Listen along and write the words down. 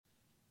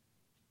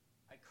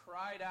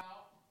cried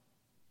out.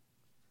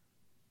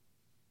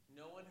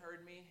 No one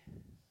heard me.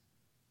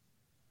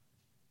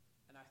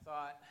 And I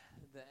thought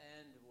the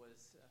end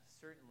was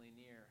certainly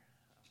near.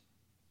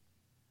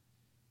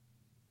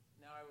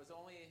 Now, I was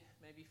only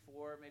maybe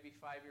 4, maybe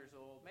 5 years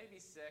old, maybe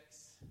 6.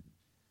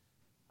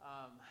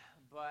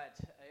 But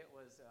it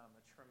was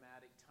a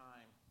traumatic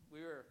time.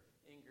 We were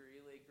in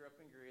Greeley, grew up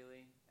in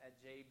Greeley, at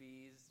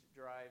JB's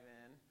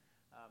Drive-In.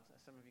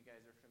 Some of you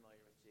guys are familiar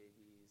with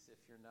JB's.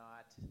 If you're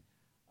not,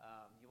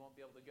 you won't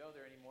be able to go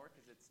there anymore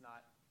because it's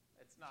not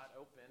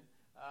open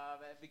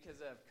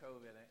because of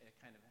COVID. It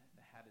kind of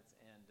had its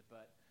end.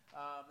 But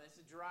it's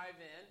a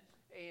drive-in,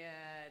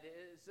 and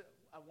it's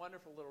a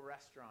wonderful little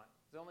restaurant.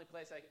 It's the only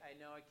place I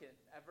know I could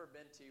ever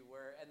been to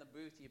where in the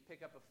booth you pick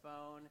up a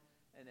phone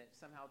and it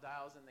somehow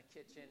dials in the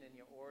kitchen and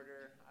you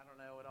order. I don't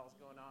know what else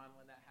is going on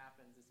when that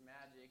happens. It's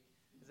magic.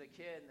 As a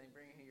kid, and they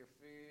bring you your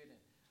food. And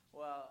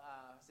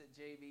I was at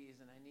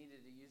JB's, and I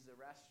needed to use the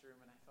restroom,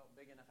 and I felt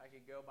big enough I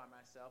could go by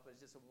myself. It was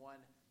just a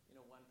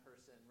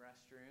one-person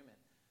restroom.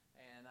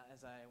 And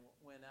as I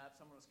went up,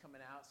 someone was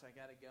coming out, so I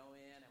got to go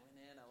in. I went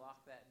in, I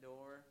locked that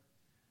door.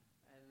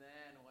 And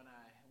then when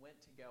I went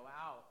to go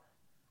out,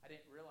 I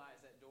didn't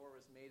realize that door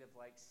was made of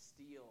like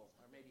steel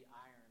or maybe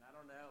iron. I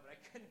don't know, but I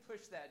couldn't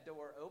push that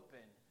door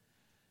open.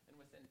 And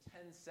within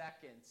 10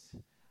 seconds,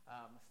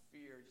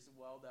 fear just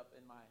welled up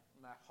in my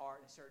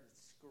heart, and I started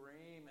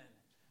screaming.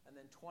 And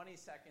then 20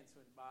 seconds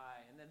went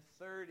by, and then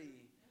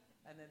 30,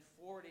 and then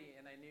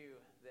 40, and I knew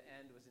the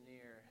end was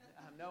near.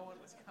 No one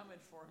was coming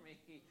for me,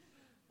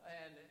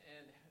 and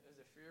it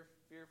was a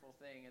fearful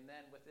thing. And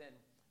then within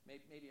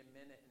maybe a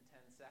minute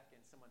and 10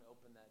 seconds, someone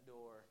opened that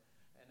door,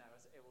 and I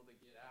was able to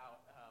get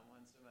out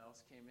when someone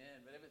else came in.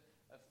 But it was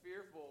a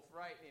fearful,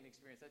 frightening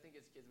experience. I think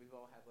as kids, we've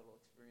all had little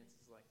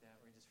experiences like that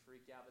where we just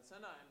freak out. But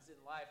sometimes in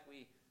life,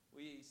 we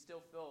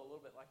still feel a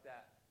little bit like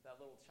that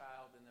little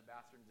child in the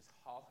bathroom just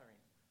hollering,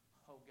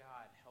 "Oh,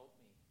 God, help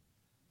me."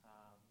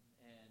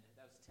 And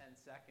that was 10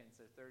 seconds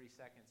or 30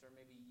 seconds or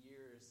maybe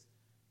years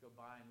go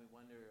by, and we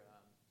wonder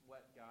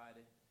what God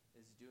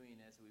is doing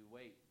as we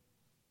wait.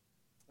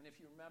 And if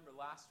you remember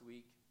last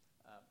week,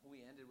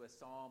 we ended with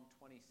Psalm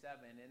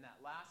 27. In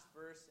that last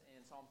verse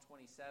in Psalm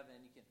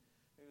 27, you can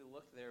maybe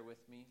look there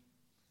with me.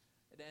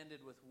 It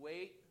ended with,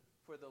 "Wait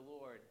for the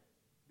Lord.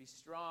 Be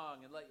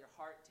strong and let your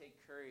heart take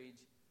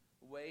courage.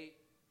 Wait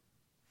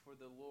for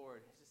the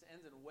Lord." It just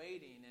ends in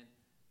waiting. And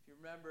if you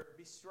remember,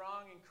 be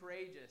strong and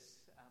courageous.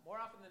 More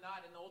often than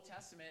not in the Old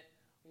Testament,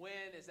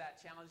 when is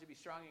that challenge to be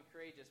strong and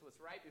courageous? Well, it's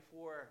right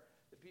before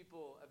the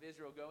people of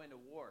Israel go into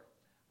war.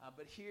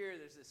 But here,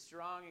 there's this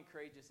strong and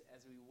courageous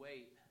as we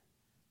wait.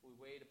 We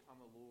wait upon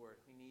the Lord.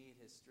 We need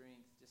his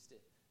strength just to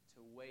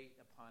wait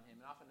upon him.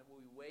 And often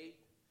when we wait,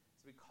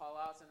 as we call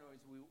out,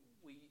 sometimes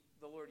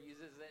the Lord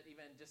uses it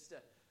even just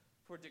to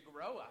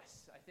grow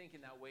us, I think,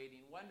 in that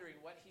waiting,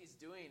 wondering what he's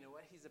doing and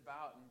what he's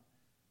about, and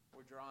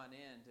we're drawn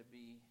in to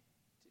be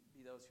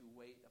those who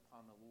wait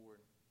upon the Lord.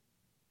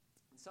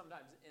 And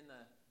sometimes in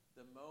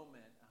the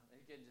moment,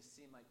 it can just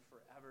seem like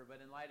forever,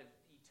 but in light of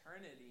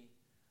eternity,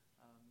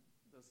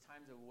 those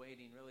times of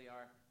waiting really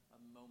are a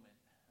moment,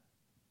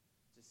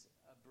 just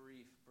a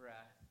brief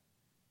breath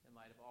in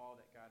light of all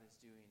that God is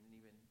doing, and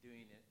even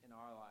doing it in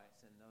our lives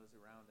and those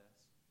around us.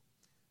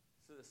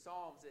 So the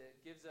Psalms,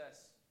 it gives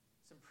us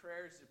some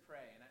prayers to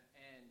pray.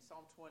 And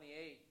Psalm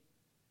 28,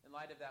 in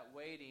light of that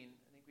waiting,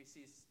 I think we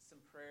see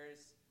some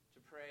prayers to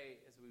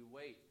pray as we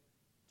wait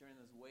during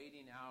those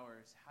waiting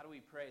hours. How do we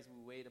pray as we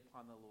wait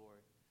upon the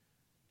Lord?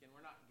 Again,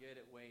 we're not good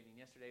at waiting.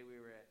 Yesterday we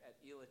were at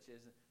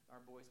Elitch's, and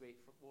our boys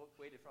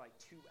waited for like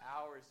 2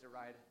 hours to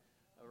ride.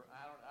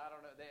 I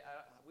don't know.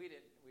 We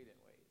didn't wait.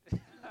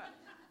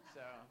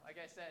 So, like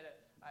I said,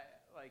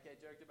 I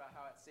joked about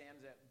how at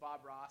Sam's that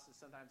Bob Ross is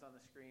sometimes on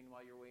the screen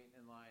while you're waiting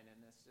in line, and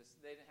it's just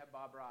they didn't have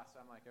Bob Ross, so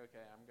I'm like,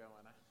 okay, I'm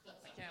going.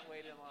 I can't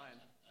wait in line.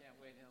 Can't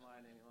wait in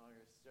line any longer.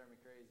 It's driving me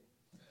crazy.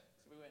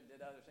 So we went and did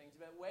other things,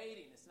 but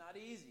waiting, it's not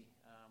easy.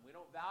 We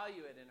don't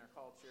value it in our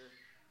culture,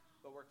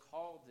 but we're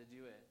called to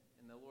do it,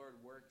 and the Lord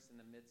works in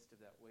the midst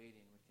of that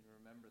waiting. We can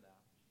remember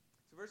that.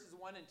 So verses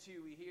 1 and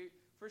 2, we hear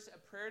first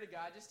a prayer to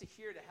God, just to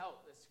hear to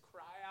help. Let's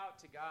cry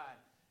out to God.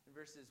 In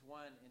verses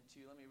 1 and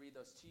 2, let me read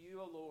those. "To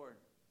you, O Lord,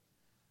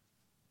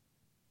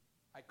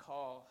 I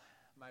call,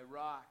 my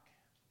rock,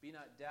 be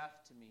not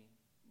deaf to me,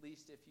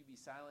 lest if you be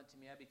silent to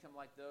me, I become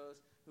like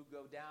those who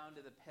go down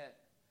to the pit.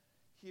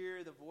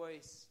 Hear the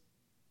voice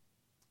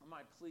of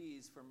my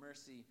pleas for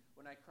mercy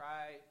when I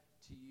cry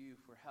to you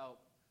for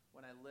help,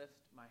 when I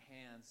lift my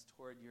hands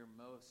toward your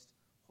most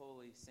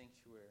holy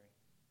sanctuary."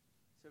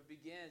 So it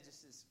begins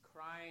just as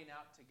crying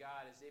out to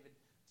God, as David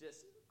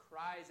just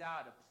cries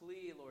out a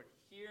plea, "Lord,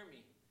 hear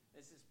me."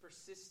 It's this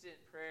persistent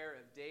prayer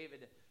of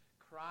David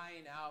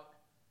crying out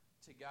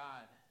to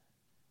God.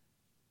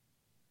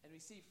 And we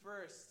see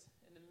first,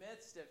 in the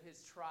midst of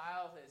his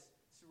trial, his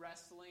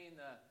wrestling,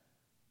 the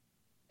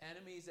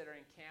enemies that are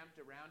encamped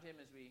around him,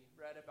 as we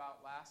read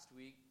about last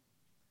week,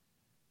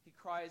 he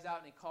cries out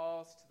and he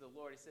calls to the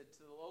Lord. He said,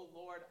 "To the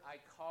Lord I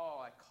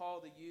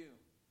call to you."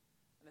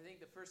 And I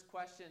think the first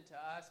question to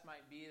us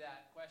might be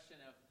that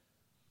question of,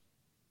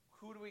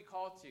 who do we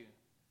call to?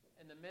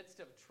 In the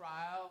midst of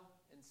trial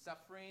and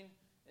suffering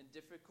and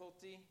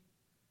difficulty,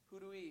 who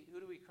do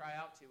we cry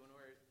out to when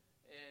we're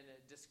in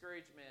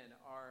discouragement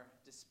or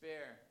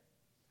despair?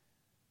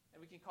 And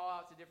we can call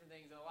out to different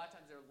things, and a lot of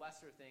times there are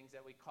lesser things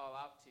that we call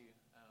out to.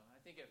 I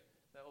think of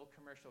the old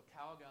commercial,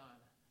 Calgon,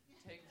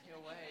 take me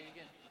away. You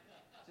can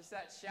just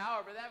that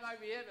shower, but that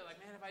might be it. But like,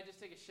 man, if I just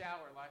take a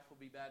shower, life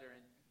will be better.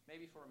 And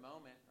maybe for a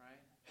moment,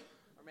 right?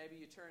 Or maybe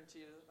you turn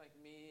to, like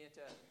me,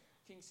 into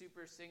King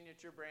Soopers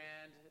signature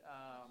brand,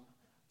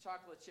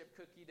 chocolate chip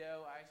cookie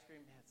dough ice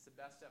cream. Man, it's the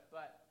best stuff.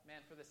 But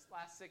man, for this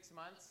last 6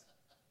 months,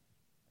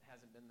 it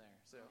hasn't been there.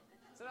 So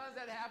sometimes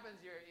that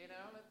happens.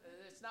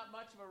 It's not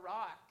much of a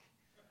rock.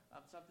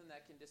 Something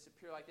that can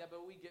disappear like that,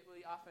 but we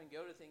often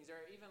go to things,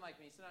 or even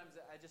like me, sometimes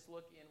I just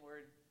look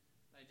inward,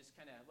 and I just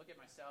kind of look at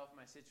myself,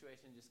 my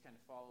situation, just kind of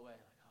fall away,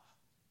 like,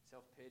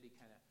 self-pity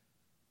kind of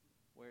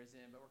wears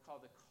in, but we're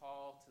called to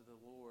call to the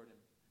Lord.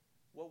 And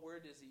what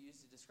word does he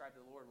use to describe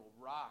the Lord? Well,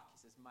 rock.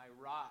 He says, my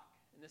rock.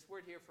 And this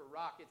word here for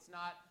rock, it's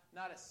not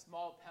a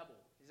small pebble.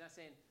 He's not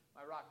saying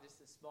my rock, just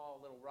a small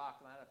little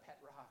rock, not a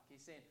pet rock.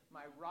 He's saying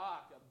my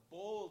rock, a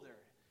boulder.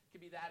 It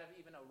could be that of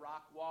even a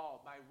rock wall.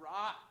 My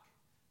rock.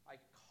 I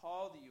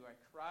call to you, I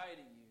cry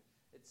to you.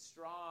 It's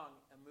strong,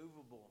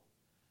 immovable.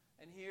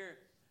 And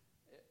here,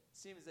 it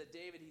seems that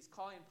David, he's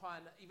calling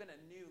upon even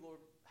anew, Lord,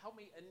 help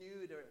me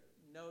anew to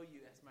know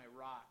you as my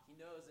rock. He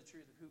knows the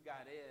truth of who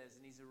God is,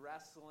 and he's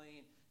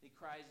wrestling. He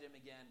cries to him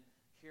again,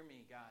 hear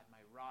me, God,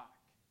 my rock.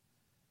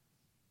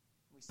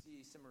 We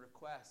see some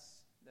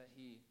requests that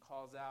he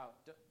calls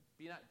out.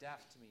 Be not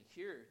deaf to me.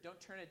 Hear.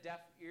 Don't turn a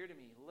deaf ear to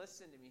me.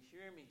 Listen to me.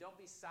 Hear me. Don't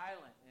be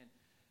silent. And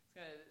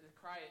going to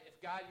cry, if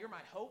God, you're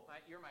my hope,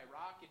 you're my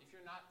rock, and if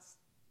you're not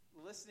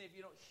listening, if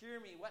you don't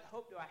hear me, what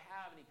hope do I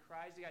have? And he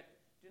cries to God,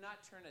 do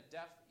not turn a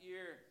deaf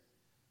ear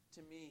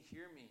to me,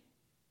 hear me.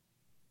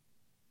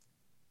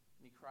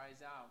 And he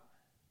cries out.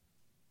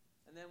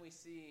 And then we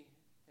see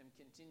him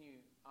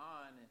continue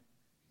on, and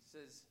he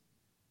says,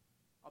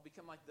 I'll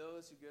become like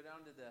those who go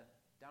down to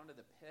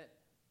the pit.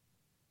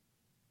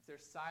 If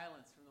there's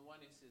silence from the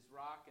one who's his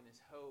rock and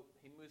his hope,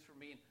 he moves from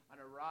being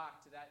on a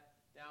rock to that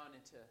down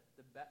into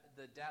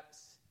the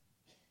depths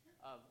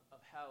of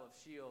hell, of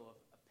Sheol, of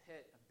a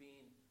pit, of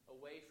being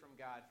away from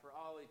God for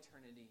all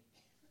eternity.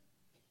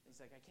 He's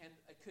like, I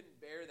couldn't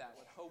bear that.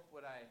 What hope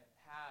would I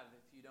have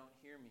if you don't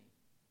hear me?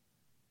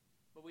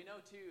 But we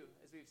know too,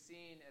 as we've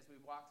seen, as we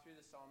walk through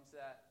the Psalms,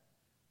 that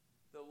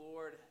the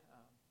Lord,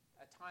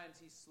 at times,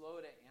 he's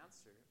slow to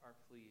answer our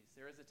pleas.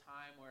 There is a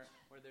time where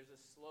there's a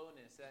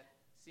slowness that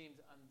seems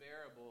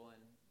unbearable,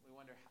 and we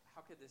wonder, how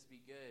could this be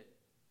good?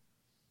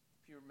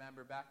 If you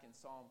remember back in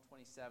Psalm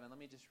 27, let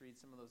me just read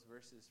some of those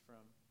verses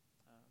from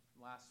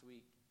last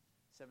week,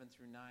 7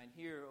 through 9.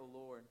 Hear, O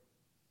Lord,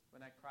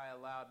 when I cry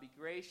aloud, be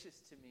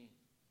gracious to me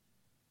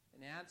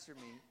and answer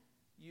me.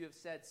 You have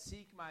said,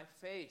 seek my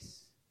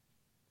face.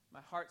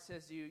 My heart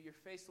says to you, your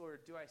face, Lord,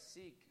 do I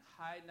seek.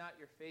 Hide not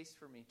your face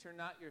from me. Turn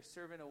not your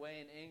servant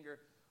away in anger.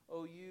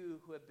 O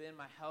you who have been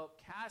my help,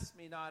 cast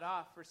me not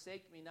off.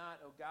 Forsake me not,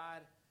 O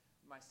God,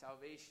 my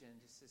salvation.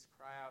 Just this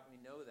cry out, we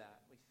know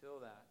that. We feel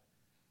that.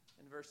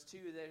 In verse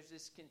 2, there's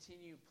this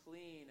continued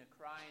pleading, a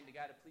crying to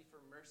God, a plea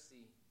for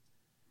mercy.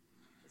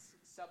 This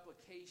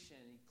supplication.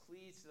 He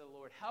pleads to the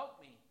Lord,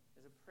 help me.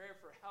 There's a prayer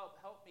for help.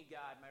 Help me,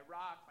 God, my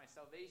rock, my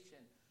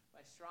salvation,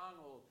 my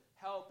stronghold.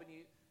 Help. And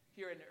you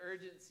hear an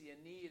urgency, a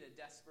need, a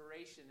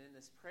desperation in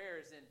this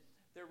prayers. And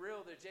they're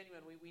real, they're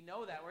genuine. We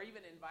know that. We're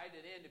even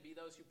invited in to be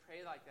those who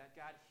pray like that.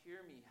 God,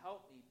 hear me.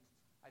 Help me.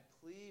 I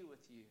plead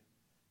with you.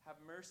 Have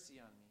mercy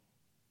on me.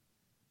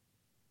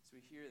 So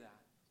we hear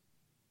that.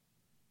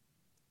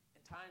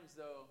 Times,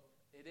 though,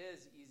 it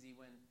is easy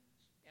when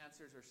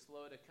answers are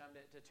slow to come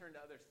to turn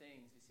to other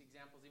things. We see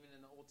examples even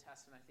in the Old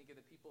Testament. I think of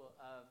the people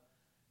of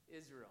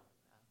Israel.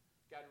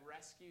 God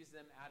rescues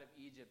them out of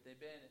Egypt. They've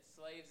been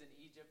slaves in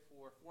Egypt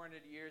for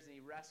 400 years, and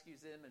he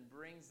rescues them and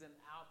brings them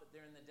out, but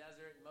they're in the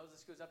desert. And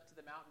Moses goes up to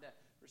the mountain to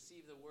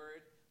receive the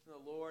word from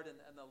the Lord and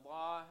the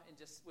law, and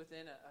just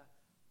within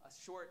a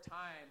short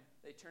time,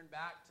 they turn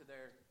back to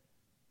their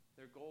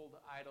gold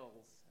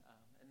idols,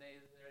 and they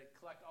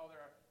collect all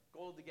their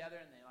gold together,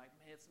 and they're like,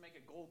 man, let's make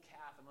a gold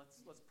calf, and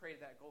let's pray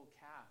to that gold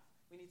calf.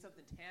 We need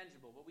something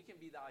tangible, but we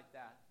can be like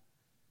that.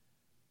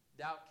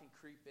 Doubt can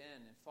creep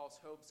in, and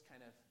false hopes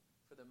kind of,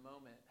 for the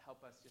moment,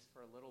 help us just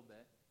for a little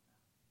bit.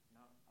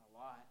 Not a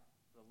lot,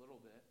 but a little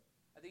bit.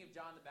 I think of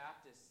John the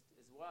Baptist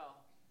as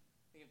well.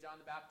 I think of John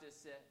the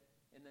Baptist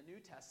in the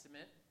New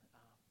Testament.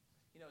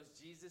 As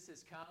Jesus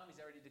has come, he's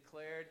already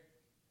declared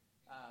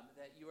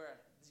that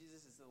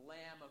Jesus is the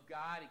Lamb of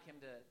God. He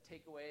came to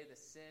take away the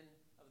sin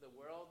of the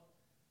world.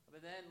 But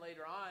then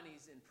later on,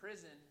 he's in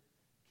prison.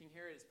 King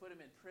Herod has put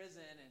him in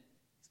prison, and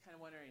he's kind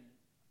of wondering,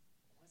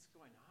 what's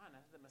going on?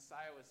 I thought the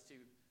Messiah was to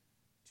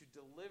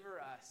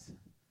deliver us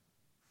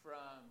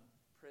from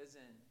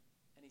prison.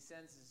 And he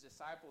sends his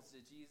disciples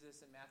to Jesus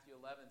in Matthew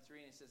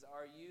 11:3, and he says,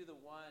 are you the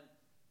one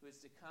who is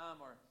to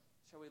come, or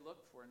shall we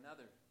look for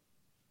another?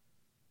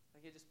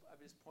 Like I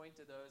just point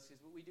to those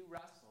because we do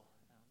wrestle.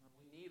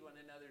 We need one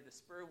another to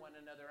spur one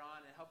another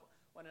on and help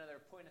one another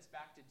point us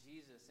back to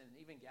Jesus, and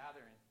even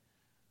gathering.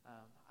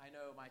 I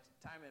know my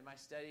time in my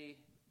study,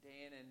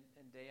 day in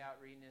and day out,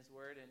 reading His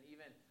Word, and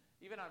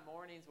even on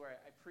mornings where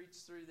I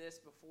preach through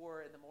this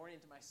before in the morning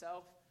to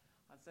myself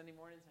on Sunday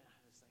mornings, and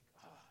I'm just like,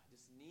 I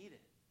just need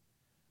it.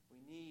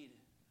 We need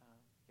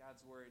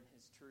God's Word and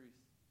His truth.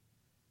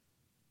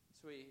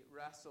 So He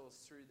wrestles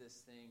through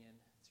this thing and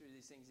through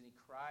these things, and He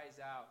cries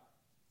out.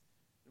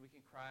 And we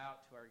can cry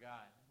out to our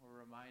God. We're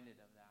reminded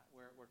of that.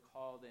 We're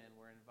called in.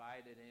 We're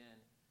invited in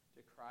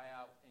to cry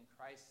out in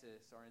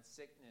crisis or in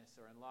sickness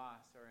or in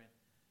loss or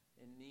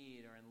in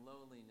need or in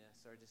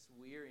loneliness or just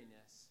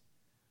weariness.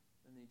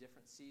 In the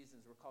different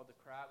seasons, we're called to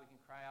cry out. We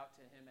can cry out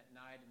to Him at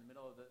night in the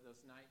middle of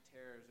those night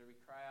terrors, or we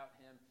cry out to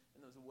Him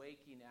in those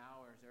waking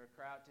hours, or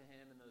cry out to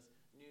Him in those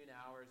noon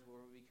hours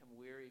where we become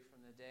weary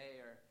from the day,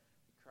 or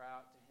we cry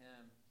out to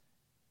Him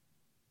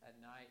at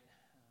night.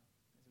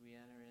 As we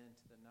enter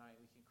into the night,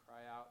 we can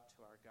cry out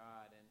to our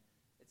God, and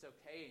it's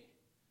okay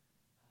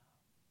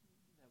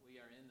that we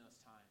are in those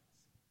times,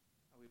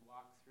 or we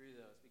walk through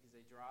those, because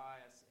they draw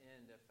us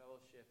into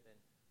fellowship and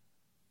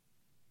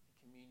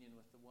communion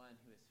with the one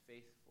who is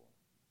faithful.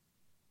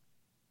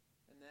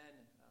 And then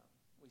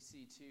we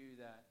see too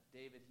that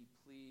David, he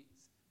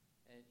pleads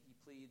and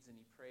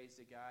he prays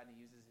to God, and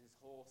he uses his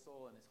whole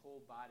soul and his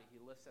whole body. He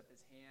lifts up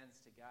his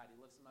hands to God. He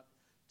lifts them up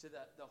to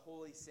the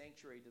holy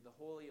sanctuary, to the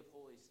Holy of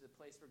Holies, to the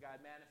place where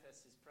God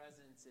manifests His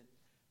presence and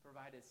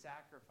provided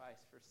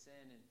sacrifice for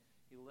sin, and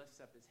he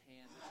lifts up his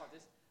hands. I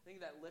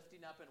think that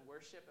lifting up in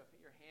worship of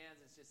your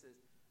hands is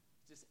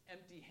just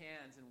empty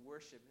hands in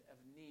worship of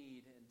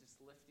need, and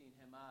just lifting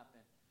Him up.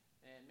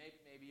 And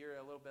maybe you're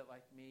a little bit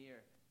like me,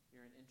 or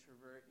you're an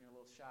introvert and you're a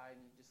little shy, and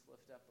you just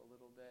lift up a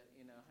little bit,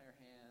 your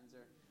hands.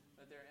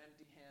 But they're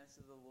empty hands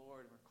to the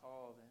Lord. We're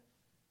called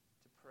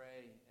to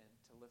pray and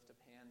to lift up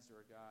hands to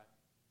our God.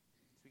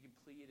 So we can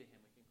plead to Him,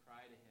 we can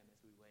cry to Him as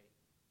we wait.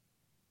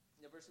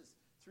 Verses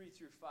 3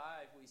 through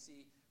 5, we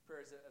see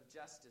prayers of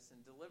justice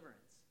and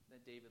deliverance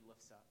that David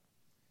lifts up.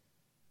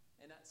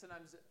 And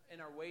sometimes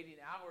in our waiting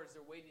hours,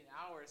 they're waiting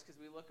hours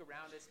because we look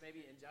around us,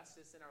 maybe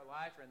injustice in our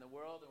life or in the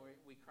world, and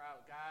we cry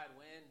out, God,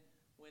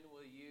 when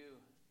will you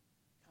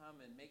come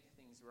and make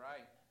things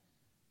right?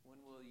 When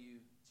will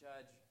you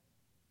judge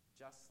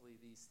justly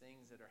these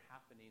things that are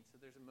happening? So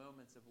there's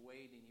moments of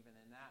waiting even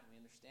in that, and we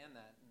understand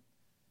that. And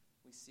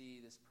we see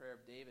this prayer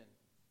of David.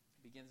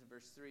 It begins in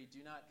verse 3,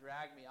 do not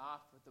drag me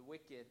off with the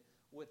wicked,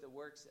 with the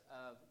works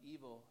of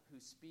evil,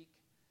 who speak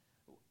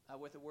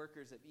with the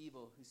workers of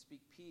evil, who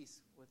speak peace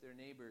with their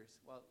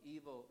neighbors, while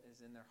evil is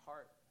in their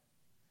heart.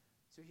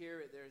 So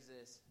here there's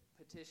this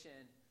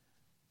petition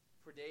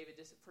for David,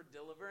 just for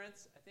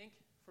deliverance, I think,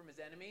 from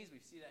his enemies.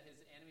 We see that his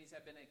enemies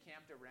have been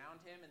encamped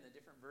around him, and the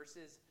different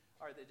verses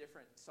are the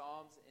different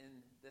psalms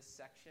in this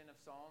section of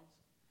Psalms.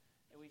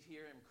 And we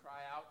hear him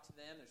cry out to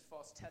them. There's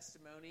false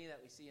testimony that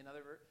we see in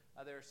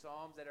other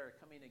psalms that are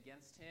coming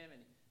against him,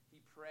 and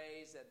he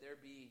prays that there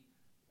be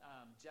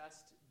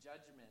just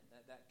judgment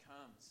that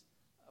comes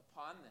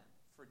upon them,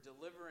 for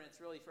deliverance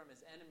really from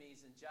his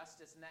enemies, and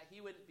justice, and that he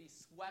wouldn't be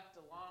swept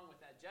along with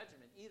that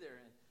judgment either.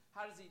 And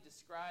how does he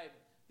describe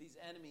these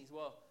enemies?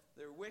 Well,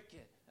 they're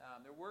wicked.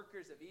 They're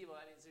workers of evil.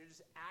 That means they're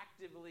just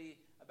actively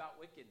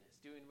about wickedness,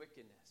 doing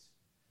wickedness.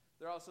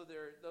 They're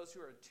those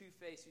who are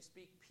two-faced, who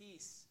speak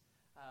peace,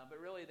 but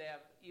really they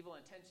have evil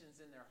intentions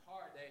in their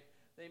heart.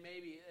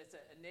 It's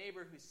a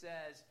neighbor who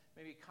says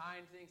maybe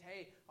kind things.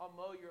 Hey, I'll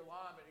mow your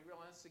lawn, but he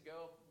really wants to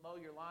go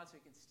mow your lawn so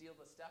he can steal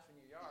the stuff in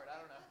your yard.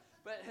 I don't know.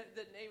 But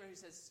the neighbor who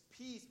says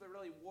peace, but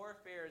really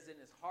warfare is in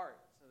his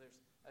heart. So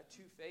there's a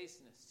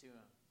two-facedness to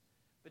him.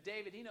 But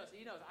David, he knows,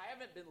 I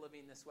haven't been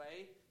living this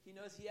way. He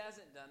knows he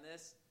hasn't done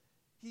this.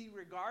 He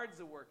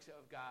regards the works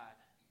of God.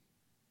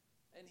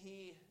 And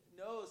he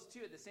knows,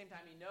 too, at the same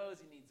time, he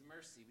knows he needs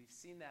mercy. We've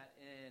seen that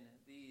in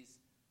these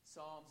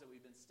Psalms that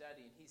we've been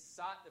studying. He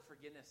sought the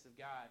forgiveness of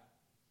God.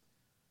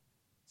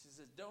 He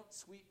says, don't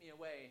sweep me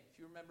away. If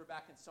you remember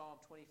back in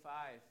Psalm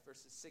 25,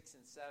 verses 6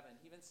 and 7,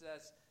 he even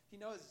says, he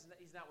knows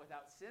he's not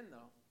without sin,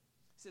 though.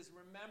 He says,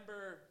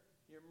 remember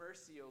your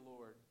mercy, O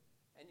Lord,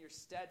 and your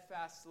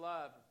steadfast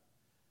love,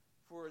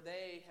 for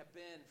they have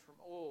been from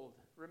old.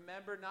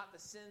 Remember not the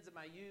sins of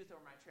my youth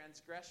or my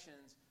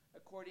transgressions.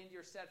 According to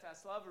your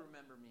steadfast love,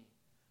 remember me,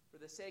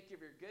 for the sake of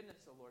your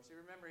goodness, O Lord. So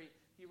remember,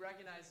 he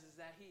recognizes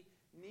that he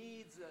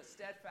needs the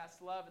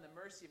steadfast love and the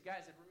mercy of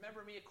God. He said,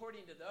 remember me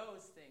according to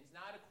those things,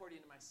 not according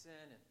to my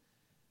sin. And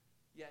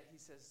yet he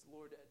says,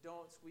 Lord,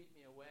 don't sweep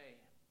me away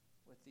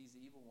with these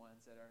evil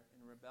ones that are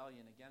in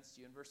rebellion against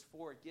you. In verse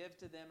 4, give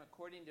to them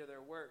according to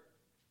their work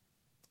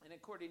and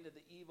according to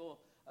the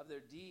evil of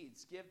their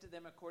deeds. Give to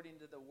them according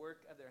to the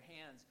work of their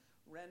hands.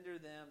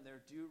 Render them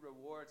their due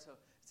reward. So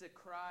it's a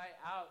cry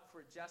out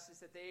for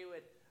justice, that they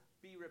would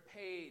be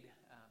repaid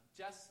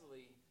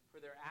justly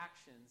for their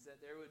actions, that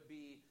there would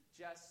be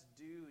just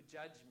due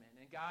judgment.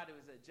 And God, who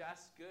is a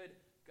just, good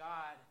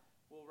God,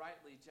 will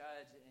rightly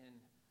judge and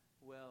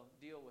will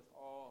deal with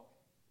all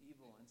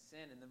evil and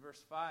sin. And then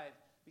verse 5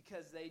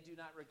 because they do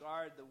not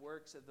regard the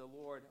works of the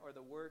Lord or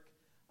the work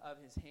of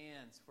his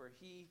hands, for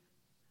he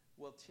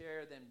will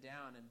tear them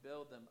down and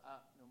build them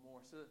up no more.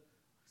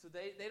 So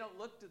they don't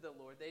look to the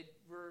Lord. They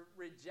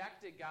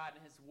rejected God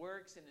and his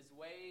works and his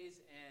ways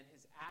and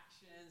his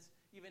actions,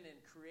 even in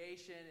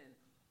creation. And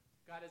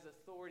God has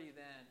authority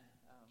then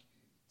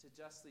to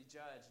justly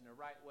judge in a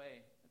right way.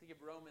 I think of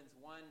Romans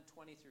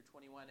 1:20 through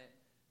 21.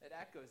 It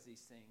echoes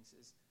these things.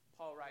 As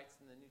Paul writes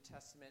in the New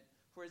Testament,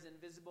 for his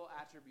invisible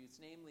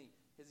attributes, namely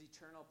his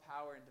eternal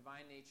power and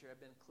divine nature, have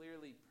been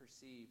clearly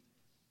perceived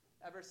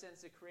ever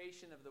since the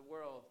creation of the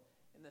world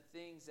and the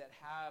things that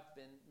have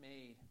been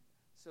made.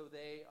 So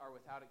they are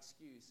without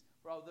excuse.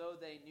 For although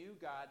they knew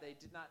God, they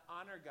did not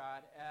honor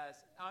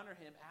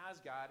him as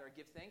God or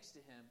give thanks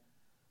to him.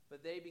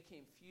 But they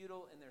became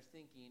futile in their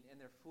thinking, and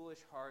their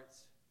foolish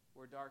hearts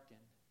were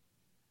darkened.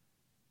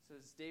 So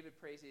as David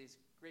prays these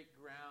great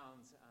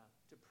grounds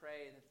to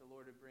pray that the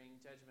Lord would bring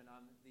judgment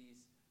on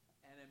these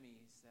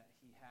enemies that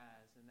he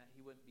has, and that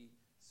he wouldn't be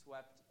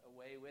swept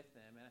away with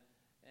them.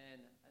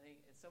 And I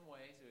think in some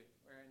ways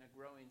we're in a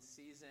growing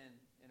season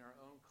in our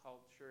own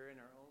culture, in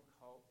our own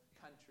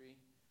country,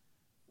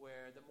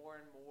 where the more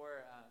and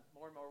more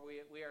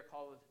we are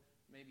called,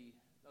 maybe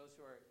those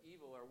who are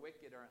evil or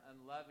wicked or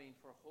unloving,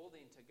 for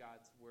holding to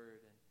God's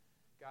word and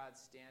God's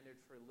standard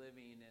for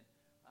living, and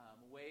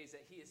ways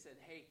that he has said,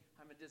 hey,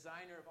 I'm a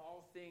designer of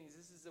all things.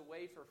 This is a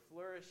way for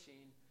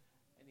flourishing,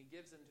 and he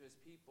gives them to his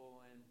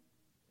people. And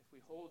if we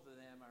hold to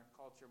them, our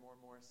culture more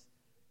and more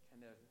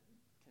kind of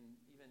can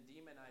even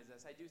demonize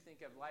us. I do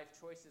think of Life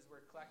Choices.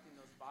 We're collecting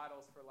those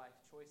bottles for Life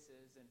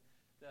Choices, and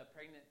the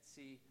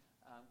pregnancy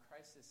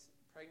crisis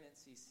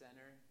pregnancy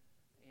center,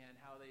 and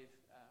how they've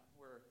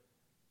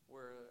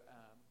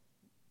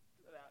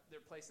their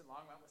place in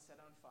Longmont was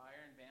set on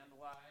fire and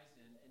vandalized,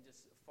 and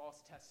just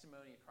false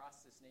testimony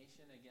across this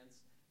nation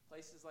against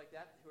places like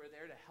that who are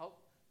there to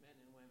help men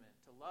and women,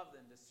 to love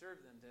them, to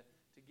serve them,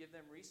 to give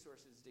them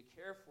resources, to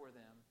care for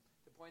them,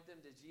 to point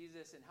them to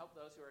Jesus, and help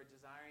those who are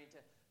desiring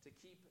to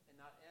keep and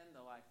not end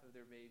the life of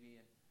their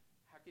baby. And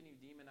how can you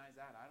demonize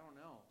that? I don't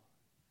know.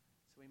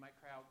 So we might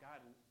cry out,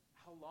 God,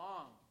 how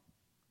long?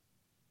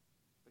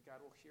 But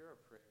God will hear our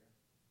prayer.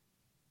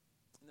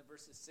 In the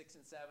verses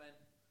 6 and 7,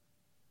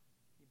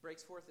 he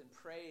breaks forth in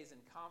praise and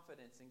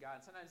confidence in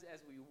God. And sometimes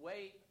as we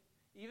wait,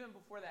 even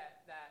before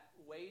that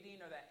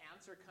waiting or that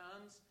answer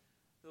comes,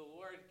 the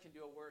Lord can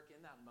do a work in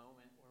that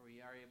moment where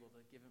we are able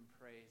to give him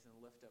praise and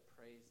lift up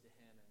praise to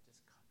him, and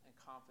just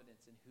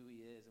confidence in who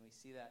he is. And we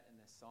see that in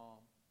this psalm.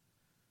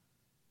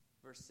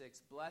 Verse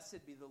 6,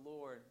 blessed be the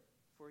Lord,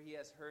 for he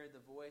has heard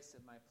the voice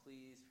of my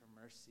pleas for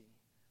mercy.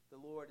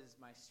 The Lord is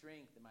my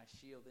strength and my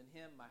shield. In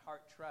him my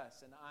heart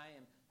trusts, and I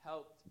am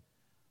helped.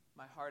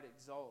 My heart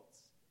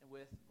exults, and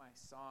with my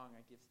song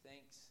I give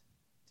thanks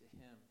to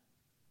him.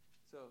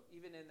 So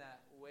even in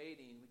that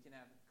waiting, we can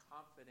have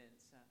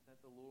confidence that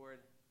the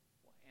Lord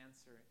will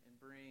answer and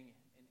bring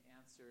an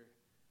answer.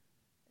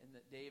 And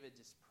that David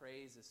just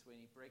prays this way,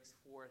 and he breaks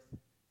forth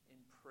in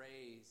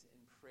praise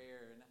and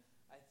prayer. And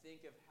I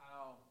think of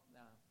how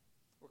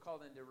we're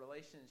called into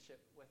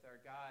relationship with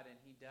our God, and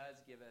he does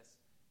give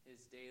us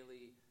his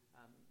daily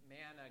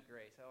manna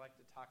grace. I like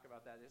to talk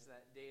about that. There's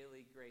that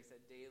daily grace,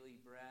 that daily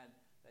bread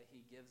that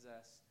he gives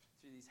us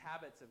through these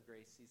habits of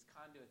grace, these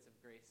conduits of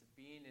grace, of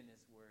being in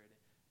his word,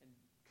 and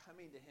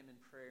coming to him in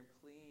prayer and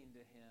pleading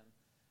to him,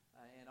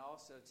 and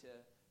also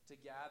to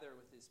gather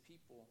with his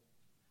people.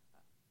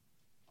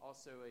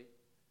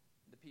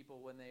 The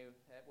people, when they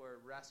were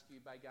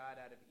rescued by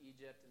God out of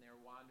Egypt and they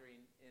were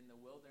wandering in the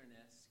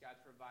wilderness, God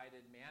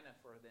provided manna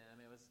for them.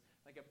 It was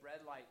like a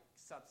bread-like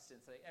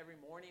substance. Like every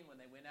morning when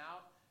they went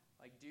out,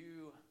 like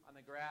dew on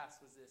the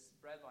grass was this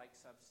bread-like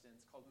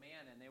substance called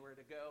manna, and they were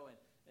to go and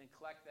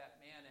collect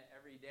that manna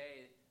every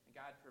day, and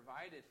God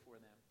provided for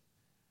them.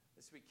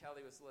 This week,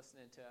 Kelly was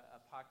listening to a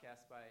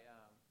podcast by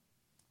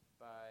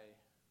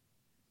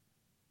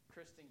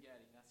Kristen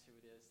Getty. That's who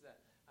it is.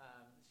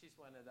 She's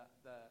one of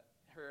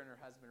her and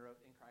her husband wrote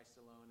In Christ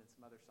Alone and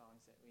some other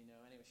songs that we know.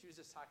 Anyway, she was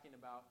just talking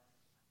about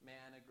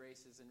manna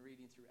graces and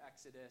reading through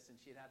Exodus, and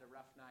she had a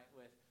rough night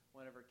with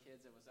one of her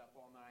kids that was up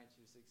all night.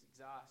 She was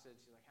exhausted.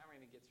 She's like, how am I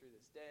going to get through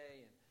this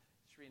day? And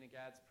she's reading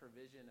God's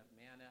provision of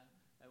manna.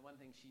 And one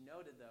thing she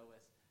noted, though,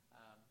 was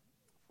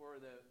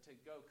to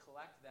go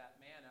collect that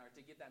manna, or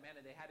to get that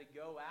manna, they had to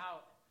go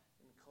out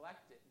and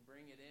collect it and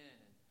bring it in.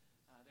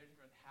 And there are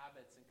different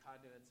habits and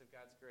conduits of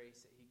God's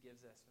grace that he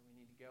gives us when we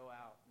need to go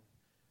out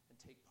and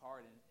take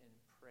part in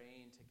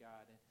praying to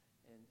God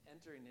and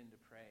entering into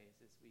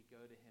praise as we go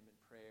to him in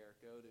prayer,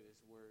 go to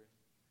his word.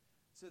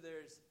 So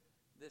there's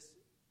this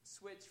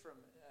switch from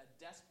a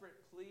desperate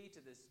plea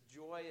to this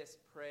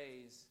joyous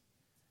praise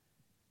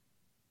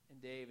in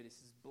David. He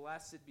says,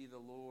 blessed be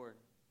the Lord.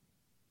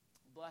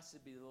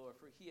 Blessed be the Lord,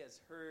 for he has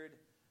heard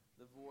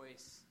the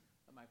voice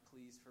of my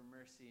pleas for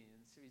mercy.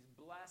 And so he's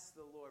blessed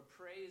the Lord.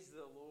 Praise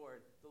the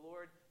Lord. The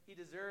Lord, he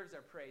deserves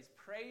our praise.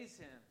 Praise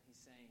him,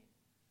 he's saying.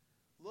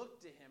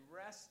 Look to him.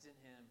 Rest in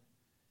him.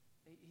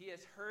 He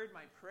has heard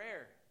my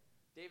prayer.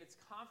 David's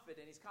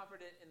confident. He's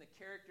confident in the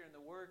character and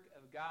the work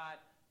of God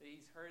that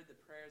he's heard the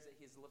prayers that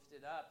he's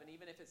lifted up. And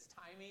even if his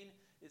timing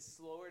is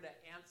slower to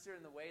answer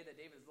in the way that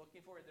David is looking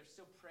for, there's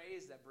still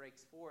praise that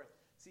breaks forth.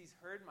 So he's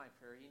heard my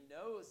prayer. He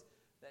knows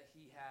that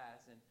he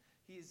has. And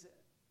he's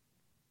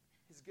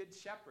his good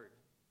shepherd,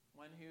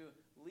 one who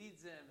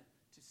leads him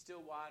to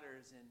still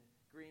waters and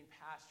green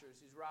pastures,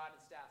 whose rod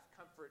and staff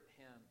comfort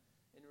him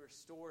and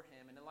restore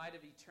him. And in light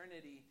of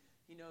eternity,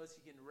 he knows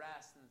he can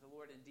rest, and that the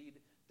Lord indeed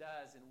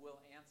does and will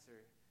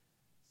answer.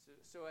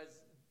 So as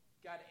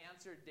God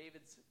answered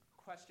David's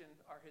question,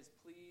 are his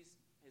pleas,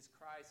 his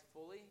cries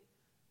fully?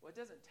 Well, it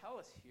doesn't tell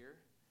us here,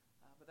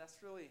 but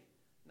that's really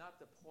not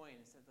the point.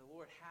 It's that the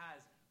Lord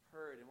has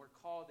heard, and we're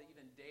called to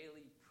even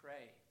daily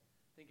pray.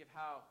 Think of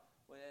how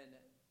when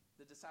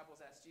the disciples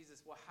asked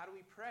Jesus, well, how do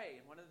we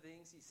pray? And one of the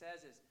things he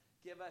says is,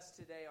 give us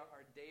today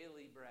our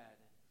daily bread.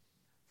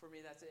 For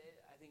me, that's,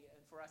 I think,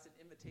 and for us, an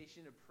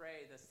invitation to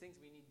pray, those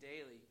things we need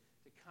daily,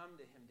 to come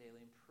to him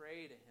daily and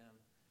pray to him.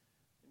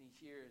 And he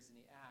hears and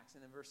he acts.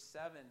 And then verse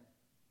 7,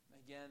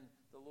 again,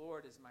 the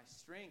Lord is my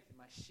strength and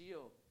my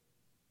shield.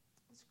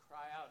 Let's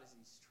cry out as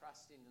he's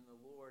trusting in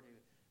the Lord, who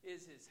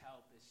is his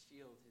help, his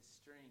shield, his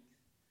strength.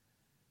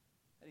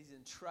 And he's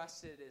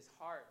entrusted his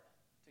heart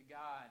to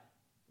God,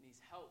 and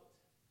he's helped.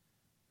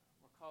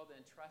 We're called to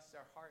entrust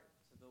our heart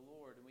to the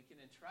Lord, and we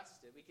can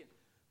entrust it. We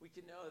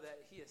can know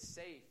that he is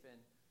safe, and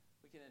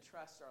we can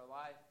entrust our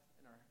life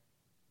and our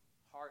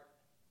heart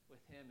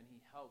with him, and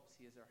he helps.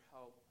 He is our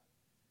help.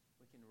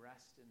 We can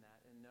rest in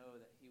that and know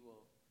that he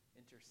will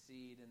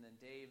intercede. And then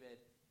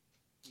David,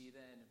 he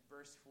then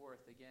bursts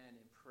forth again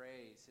in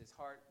praise. His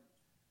heart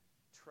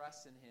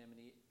trusts in him, and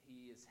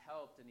he is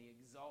helped, and he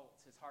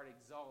exalts. His heart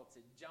exalts.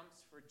 It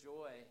jumps for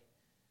joy.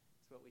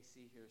 That's what we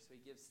see here. So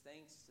he gives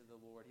thanks to the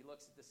Lord. He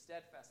looks at the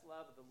steadfast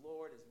love of the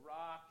Lord, his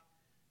rock,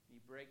 and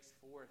he breaks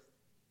forth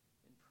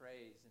in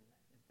praise and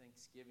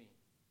thanksgiving.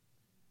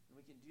 And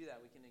we can do that.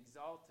 We can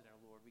exalt in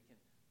our Lord. We can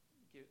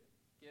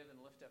give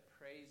and lift up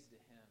praise to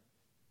him.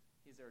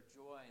 He's our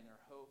joy and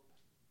our hope.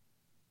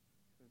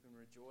 We can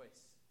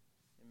rejoice.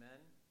 Amen?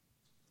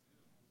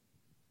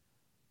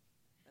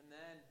 And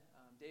then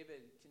David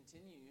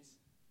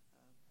continues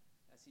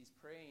as he's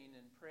praying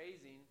and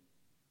praising.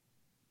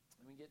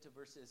 And we get to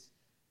verses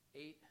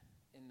 8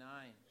 and 9.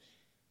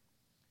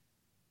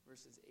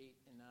 Verses 8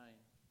 and 9.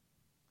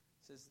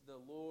 It says, the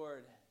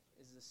Lord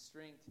is the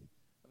strength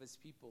of his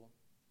people.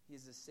 He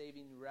is the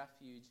saving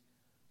refuge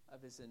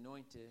of his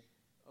anointed.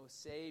 O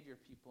save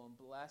your people and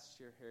bless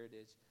your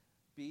heritage.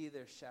 Be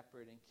their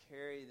shepherd and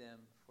carry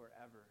them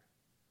forever.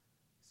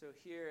 So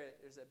here,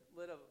 there's a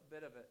little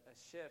bit of a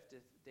shift.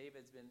 If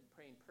David's been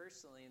praying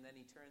personally, and then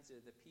he turns to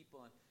the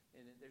people,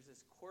 and there's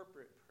this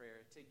corporate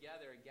prayer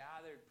together, a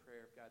gathered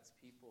prayer of God's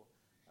people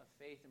of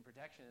faith and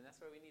protection. And that's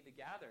why we need to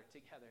gather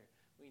together.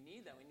 We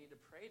need that. We need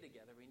to pray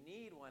together. We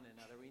need one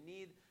another. We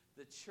need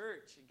the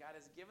church, and God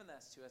has given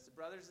this to us, the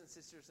brothers and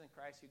sisters in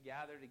Christ who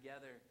gather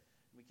together.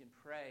 We can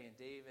pray, and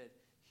David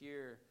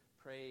here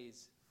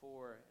prays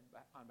for and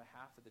on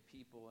behalf of the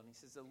people. And he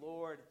says, the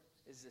Lord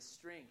is the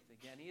strength.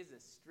 Again, he is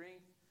the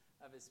strength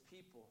of his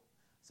people.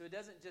 So it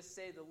doesn't just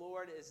say the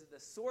Lord is the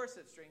source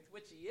of strength,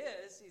 which he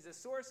is. He's a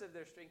source of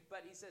their strength,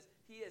 but he says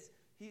he's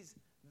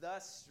the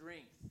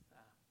strength.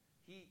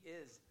 He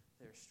is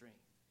their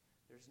strength.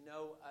 There's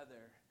no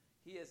other.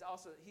 He's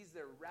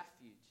their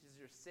refuge. He's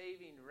their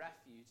saving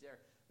refuge.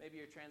 Maybe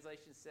your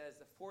translation says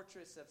the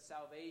fortress of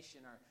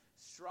salvation, or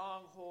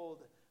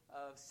stronghold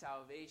of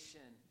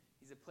salvation.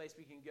 He's a place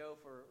we can go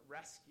for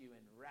rescue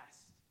and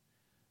rest.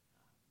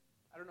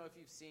 I don't know if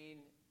you've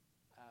seen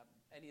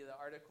any of the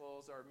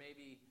articles, or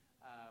maybe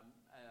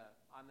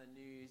on the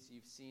news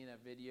you've seen a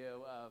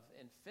video of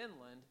in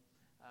Finland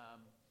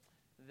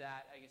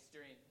that I guess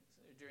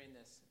during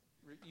this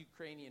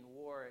Ukrainian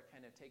war, it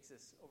kind of takes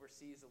us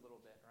overseas a little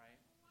bit, right?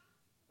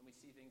 And we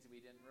see things that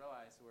we didn't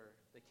realize were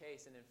the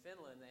case. And in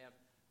Finland, they have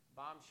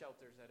bomb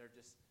shelters that are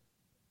just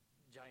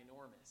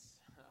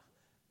ginormous.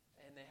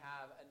 And they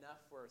have enough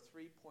for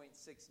 3.6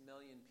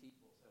 million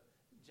people. So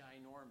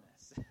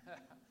ginormous.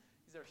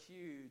 These are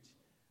huge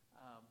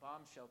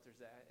bomb shelters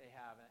that they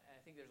have. And I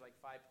think there's like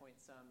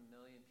 5-point-some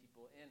million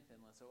people in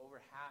Finland. So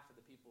over half of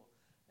the people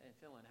in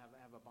Finland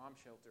have a bomb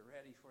shelter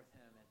ready for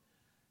them.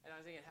 And I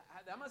was thinking,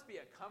 that must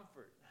be a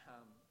comfort,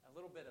 a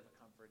little bit of a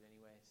comfort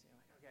anyways. You know,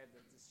 like, okay,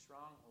 there's this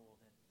stronghold.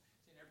 And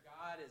so, our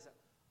God is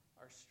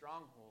our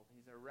stronghold.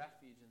 He's our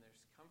refuge, and there's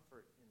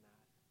comfort in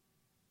that.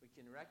 We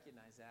can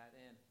recognize that.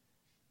 And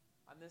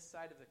on this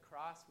side of the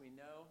cross, we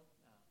know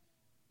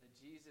that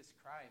Jesus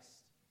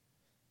Christ,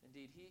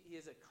 indeed, he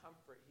is a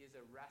comfort. He is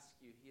a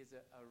rescue. He is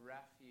a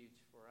refuge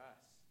for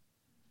us.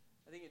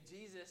 I think of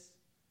Jesus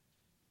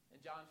in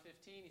John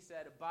 15, he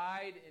said,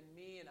 abide in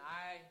me and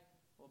I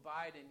will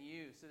abide in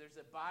you. So there's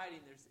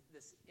abiding. There's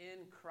this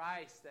in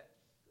Christ that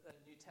the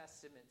New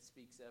Testament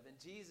speaks of. And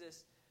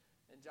Jesus,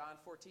 in John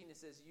 14, it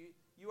says,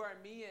 you are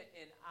me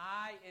and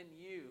I in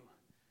you.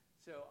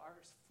 So our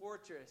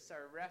fortress,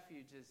 our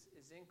refuge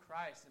is in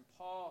Christ. And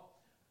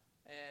Paul,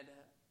 and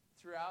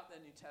throughout the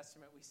New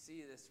Testament, we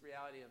see this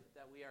reality of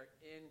that we are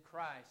in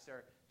Christ.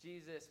 Or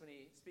Jesus, when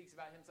he speaks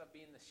about himself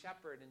being the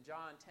shepherd in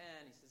John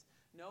 10, he says,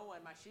 no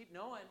one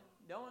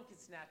can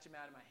snatch him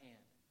out of my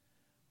hand.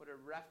 What a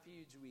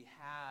refuge we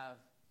have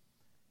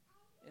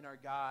in our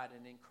God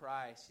and in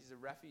Christ. He's a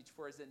refuge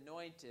for his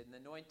anointed.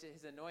 And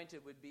his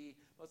anointed would be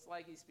most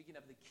likely speaking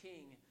of the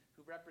king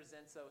who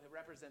represents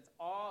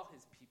all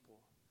his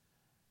people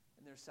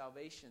and their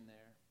salvation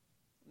there.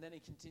 And then he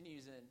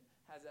continues and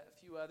has a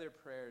few other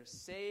prayers.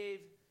 Save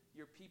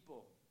your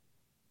people.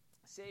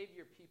 Save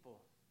your people.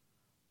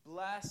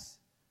 Bless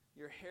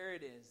your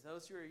heritage,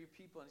 those who are your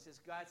people. And he says,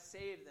 God,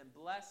 save them,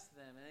 bless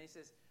them. And then he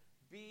says,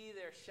 be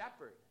their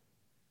shepherd.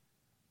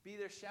 Be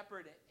their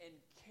shepherd and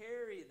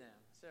carry them.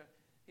 So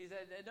he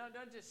said,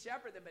 don't just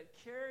shepherd them, but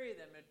carry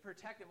them and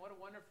protect them. What a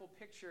wonderful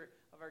picture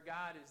of our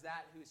God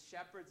who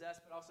shepherds us,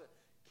 but also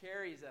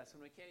carries us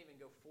when we can't even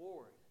go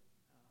forward.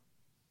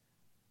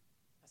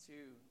 That's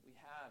who we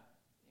have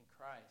in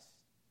Christ.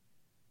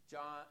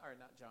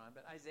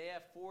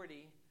 Isaiah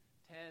 40,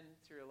 10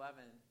 through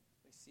 11,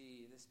 we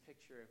see this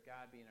picture of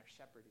God being our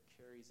shepherd who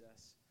carries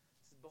us.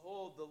 It says,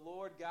 behold, the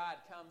Lord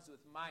God comes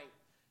with might,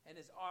 and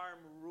his arm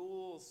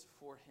rules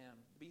for him.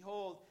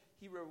 Behold,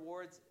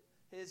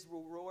 his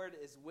reward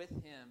is with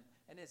him,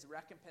 and his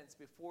recompense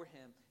before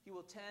him. He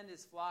will tend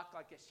his flock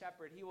like a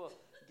shepherd. He will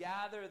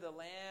gather the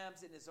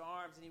lambs in his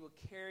arms, and he will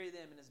carry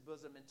them in his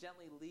bosom, and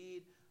gently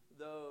lead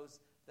those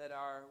that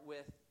are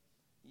with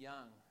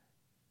young.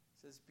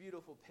 It's this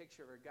beautiful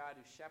picture of a God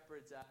who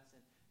shepherds us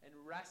and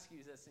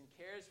rescues us and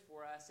cares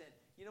for us. And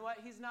you know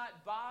what? He's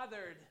not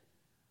bothered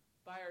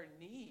by our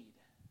need.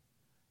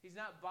 He's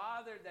not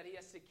bothered that he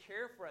has to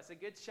care for us. A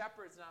good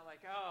shepherd's not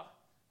like, oh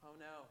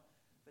no.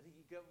 But he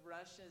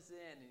rushes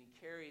in and he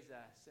carries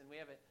us. And we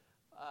have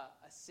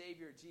a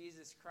Savior,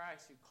 Jesus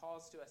Christ, who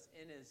calls to us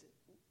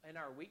in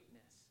our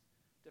weakness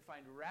to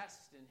find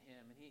rest in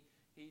him. And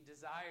he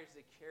desires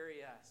to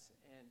carry us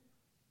and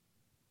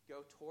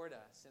go toward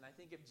us. And I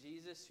think of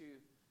Jesus, who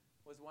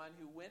was one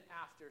who went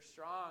after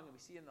strong, and we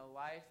see in the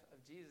life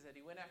of Jesus that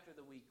he went after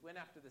the weak, went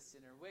after the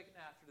sinner, went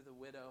after the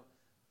widow,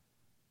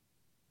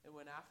 and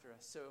went after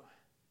us. So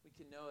we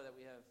can know that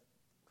we have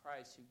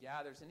Christ who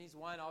gathers. And he's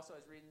one also,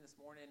 I was reading this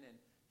morning in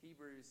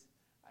Hebrews,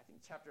 I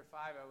think chapter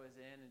 5 I was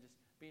in, and just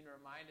being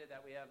reminded that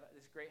we have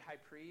this great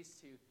high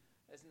priest who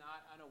is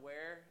not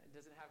unaware and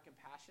doesn't have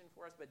compassion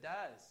for us, but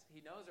does.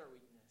 He knows our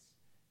weakness.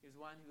 He was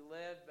one who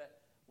lived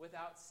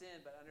without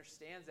sin, but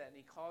understands that, and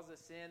he calls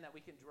us in that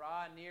we can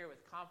draw near with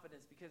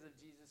confidence because of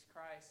Jesus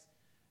Christ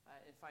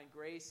and find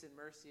grace and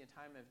mercy in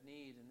time of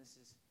need. And this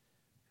is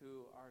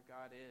who our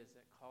God is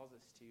that calls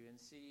us to. And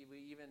we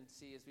even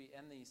see as we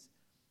end these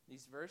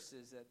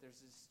verses that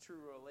there's this true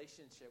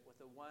relationship with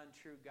the one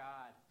true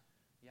God,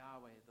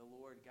 Yahweh, the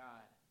Lord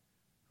God,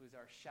 who is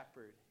our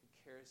shepherd, who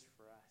cares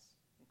for us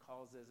and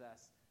calls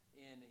us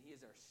in. And he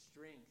is our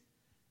strength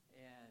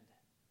and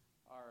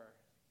our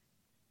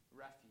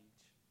refuge.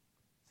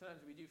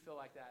 Sometimes we do feel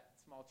like that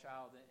small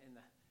child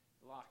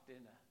locked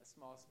in a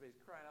small space,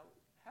 crying out,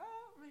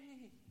 help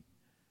me.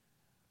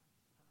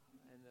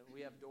 And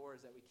we have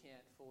doors that we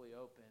can't fully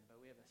open, but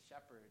we have a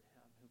shepherd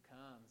who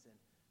comes and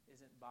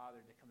isn't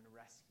bothered to come and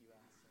rescue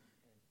us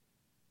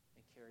and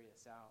carry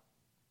us out.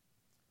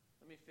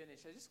 Let me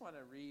finish. I just want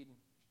to read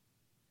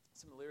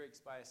some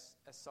lyrics by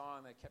a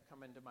song that kept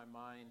coming to my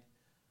mind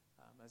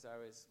as I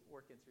was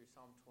working through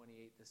Psalm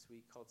 28 this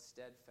week, called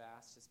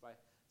Steadfast. It's by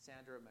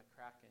Sandra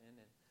McCracken,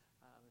 and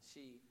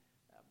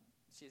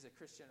she's a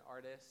Christian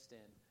artist,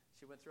 and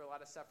she went through a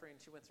lot of suffering.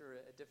 She went through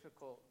a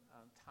difficult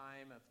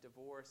time of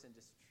divorce and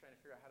just trying to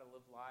figure out how to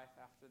live life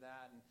after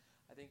that. And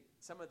I think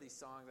some of these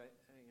songs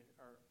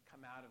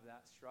come out of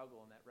that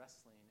struggle and that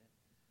wrestling. And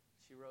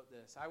she wrote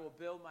this: I will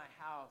build my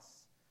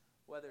house,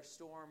 whether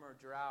storm or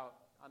drought,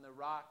 on the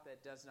rock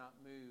that does not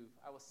move.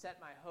 I will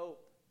set my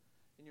hope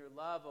in your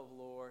love, O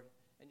Lord,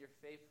 and your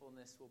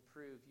faithfulness will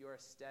prove you are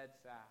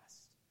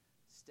steadfast.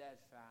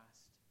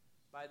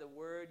 By the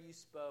word you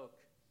spoke,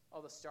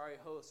 all the starry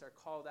hosts are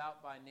called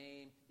out by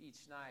name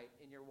each night.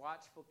 In your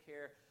watchful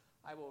care,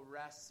 I will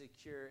rest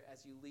secure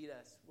as you lead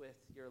us with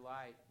your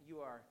light. You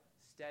are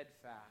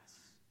steadfast.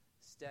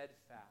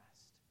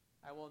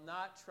 I will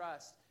not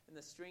trust in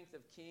the strength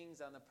of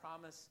kings. On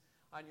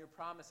your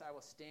promise I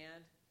will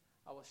stand.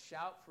 I will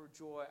shout for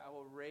joy. I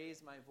will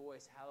raise my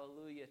voice.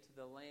 Hallelujah to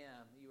the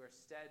Lamb. You are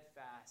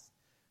steadfast.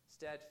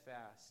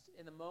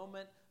 In the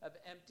moment of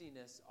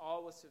emptiness,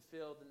 all was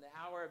fulfilled. In the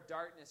hour of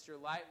darkness, your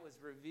light was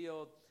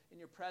revealed. In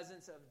the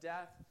presence of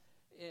death,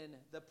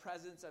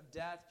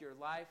 your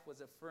life was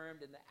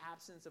affirmed. In the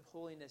absence of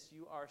holiness,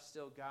 you are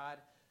still God.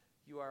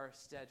 You are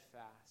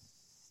steadfast.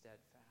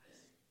 Let's pray.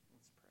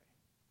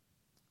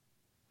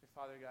 Dear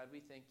Father God,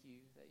 we thank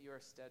you that you are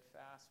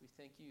steadfast. We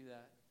thank you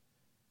that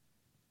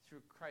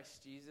through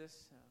Christ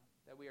Jesus,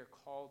 that we are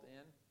called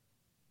in,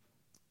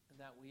 and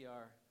that we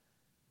are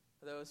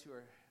those who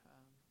are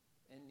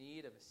in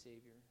need of a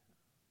Savior.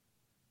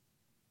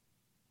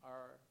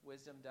 Our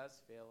wisdom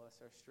does fail us.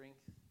 Our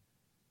strength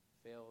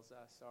fails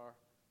us.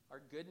 Our our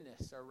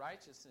goodness, our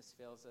righteousness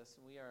fails us,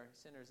 and we are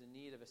sinners in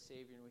need of a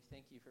Savior. And we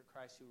thank you for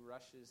Christ who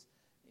rushes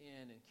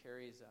in and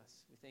carries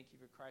us. We thank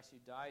you for Christ who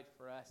died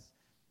for us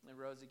and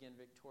rose again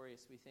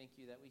victorious. We thank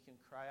you that we can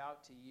cry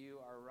out to you,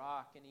 our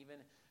rock, and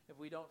even if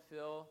we don't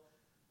feel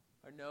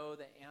or know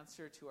the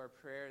answer to our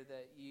prayer,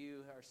 that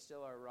you are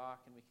still our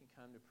rock, and we can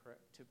come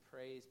to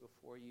praise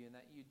before you, and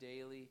that you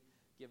daily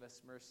give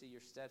us mercy.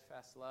 Your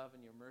steadfast love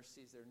and your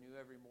mercies are new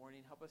every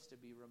morning. Help us to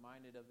be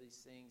reminded of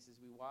these things as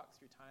we walk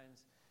through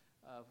times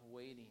of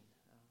waiting.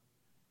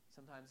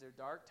 Sometimes they're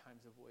dark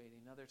times of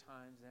waiting. Other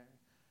times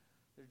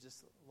they're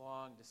just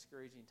long,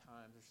 discouraging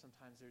times. Or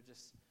sometimes they're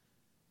just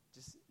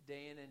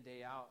day in and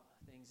day out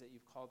things that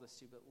you've called us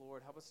to. But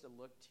Lord, help us to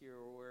look to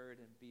your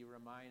word and be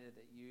reminded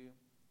that you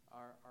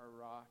are our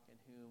rock in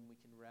whom we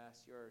can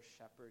rest. You're our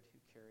shepherd who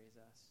carries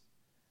us.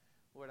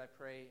 Lord, I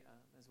pray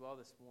as well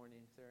this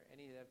morning, if there are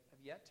any that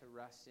have yet to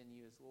rest in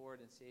you as Lord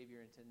and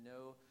Savior, and to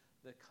know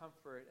the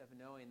comfort of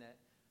knowing that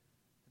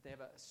they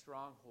have a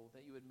stronghold,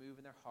 that you would move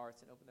in their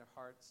hearts and open their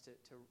hearts to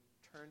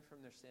turn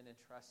from their sin and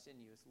trust in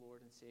you as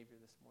Lord and Savior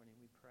this morning,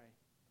 we pray.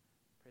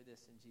 Pray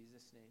this in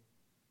Jesus' name.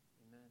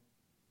 Amen.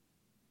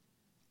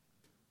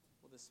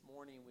 Well, this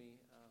morning we